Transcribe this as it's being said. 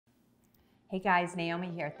Hey guys,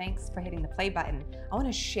 Naomi here. Thanks for hitting the play button. I want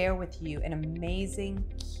to share with you an amazing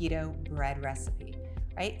keto bread recipe,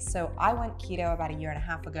 right? So I went keto about 1.5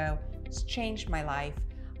 years ago. It's changed my life.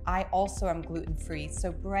 I also am gluten-free,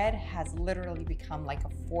 so bread has literally become like a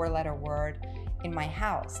 4-letter word in my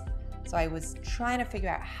house. So I was trying to figure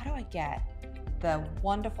out, how do I get the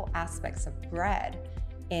wonderful aspects of bread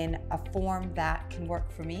in a form that can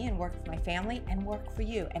work for me and work for my family and work for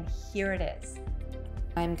you? And here it is.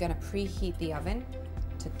 I'm gonna preheat the oven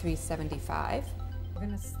to 375. We're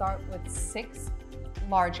gonna start with 6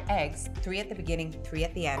 large eggs, 3 at the beginning, 3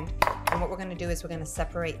 at the end. And what we're gonna do is we're gonna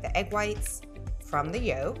separate the egg whites from the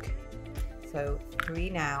yolk. So 3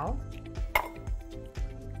 now.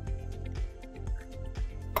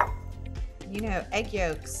 You know, egg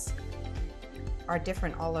yolks are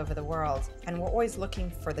different all over the world, and we're always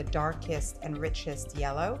looking for the darkest and richest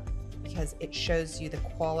yellow because it shows you the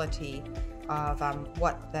quality of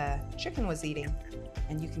what the chicken was eating.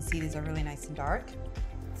 And you can see these are really nice and dark.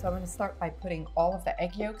 So I'm going to start by putting all of the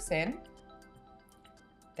egg yolks in.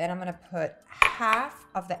 Then I'm going to put half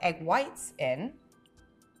of the egg whites in.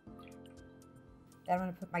 Then I'm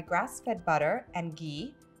going to put my grass-fed butter and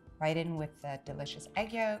ghee right in with the delicious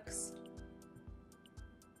egg yolks.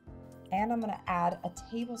 And I'm going to add a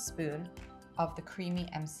tablespoon of the creamy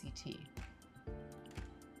MCT.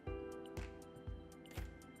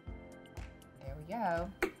 There we go.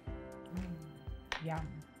 Yum.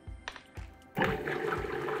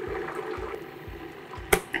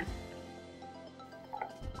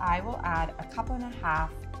 I will add 1.5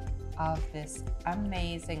 cups of this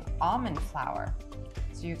amazing almond flour.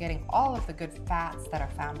 So you're getting all of the good fats that are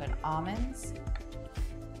found in almonds.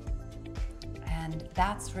 And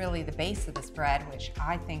that's really the base of this bread, which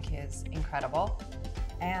I think is incredible.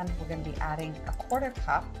 And we're going to be adding 1/4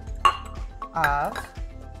 cup of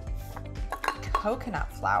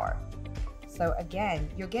coconut flour. So again,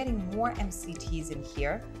 you're getting more MCTs in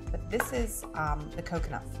here, but this is the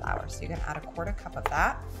coconut flour. So you're going to add 1/4 cup of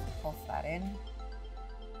that. Pulse that in.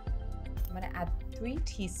 I'm going to add 3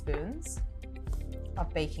 teaspoons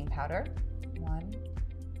of baking powder. 1,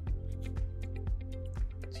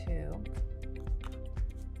 2,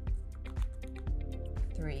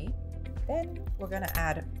 3. Then we're going to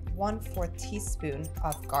add 1/4 teaspoon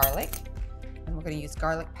of garlic. And we're going to use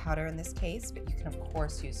garlic powder in this case, but you can of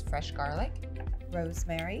course use fresh garlic.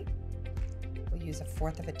 Rosemary. We'll use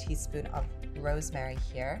 1/4 teaspoon of rosemary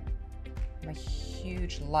here. I'm a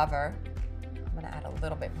huge lover. I'm going to add a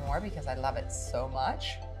little bit more because I love it so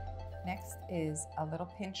much. Next is a little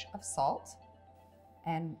pinch of salt.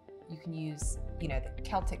 And you can use, you know, the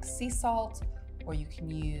Celtic sea salt, or you can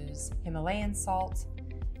use Himalayan salt.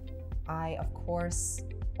 I, of course,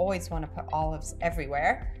 always want to put olives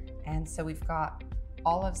everywhere. And so we've got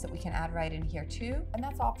olives that we can add right in here too. And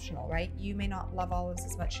that's optional, right? You may not love olives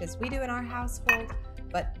as much as we do in our household,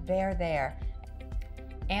 but they're there.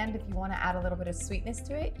 And if you want to add a little bit of sweetness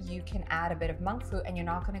to it, you can add a bit of monk fruit and you're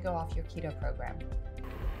not going to go off your keto program.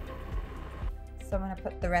 So I'm going to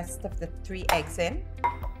put the rest of the 3 eggs in.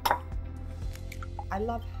 I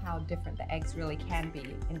love how different the eggs really can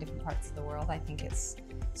be in different parts of the world. I think it's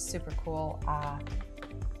super cool.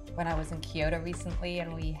 When I was in Kyoto recently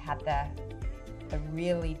and we had the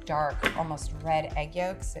really dark, almost red egg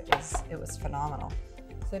yolks, it was phenomenal.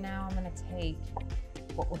 So now I'm going to take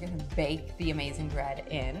what we're going to bake the amazing bread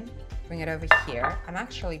in, bring it over here. I'm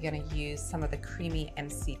actually going to use some of the creamy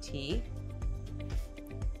MCT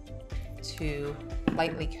to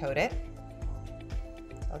lightly coat it.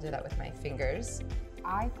 I'll do that with my fingers.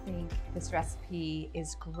 I think this recipe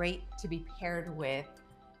is great to be paired with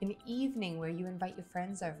an evening where you invite your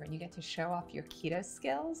friends over and you get to show off your keto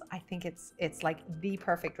skills. I think it's like the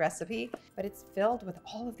perfect recipe, but it's filled with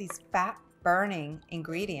all of these fat burning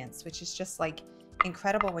ingredients, which is just like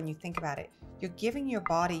incredible when you think about it. You're giving your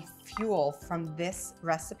body fuel from this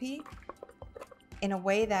recipe in a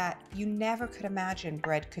way that you never could imagine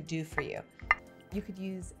bread could do for you. You could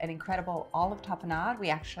use an incredible olive tapenade. We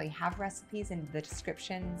actually have recipes in the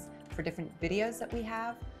descriptions for different videos that we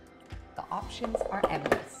have. The options are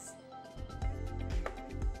endless.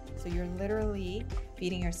 So you're literally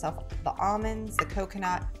feeding yourself the almonds, the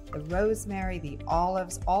coconut, the rosemary, the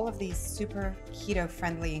olives, all of these super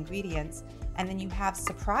keto-friendly ingredients. And then you have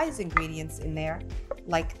surprise ingredients in there,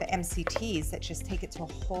 like the MCTs that just take it to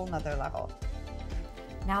a whole nother level.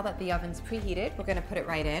 Now that the oven's preheated, we're gonna put it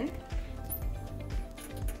right in.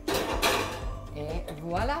 Et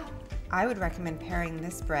voila! I would recommend pairing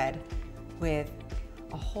this bread with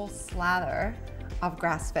a whole slather of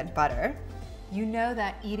grass-fed butter. You know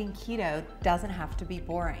that eating keto doesn't have to be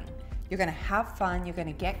boring. You're gonna have fun, you're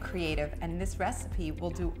gonna get creative, and this recipe will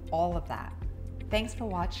do all of that. Thanks for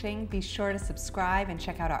watching. Be sure to subscribe and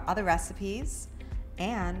check out our other recipes,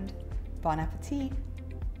 and bon appetit.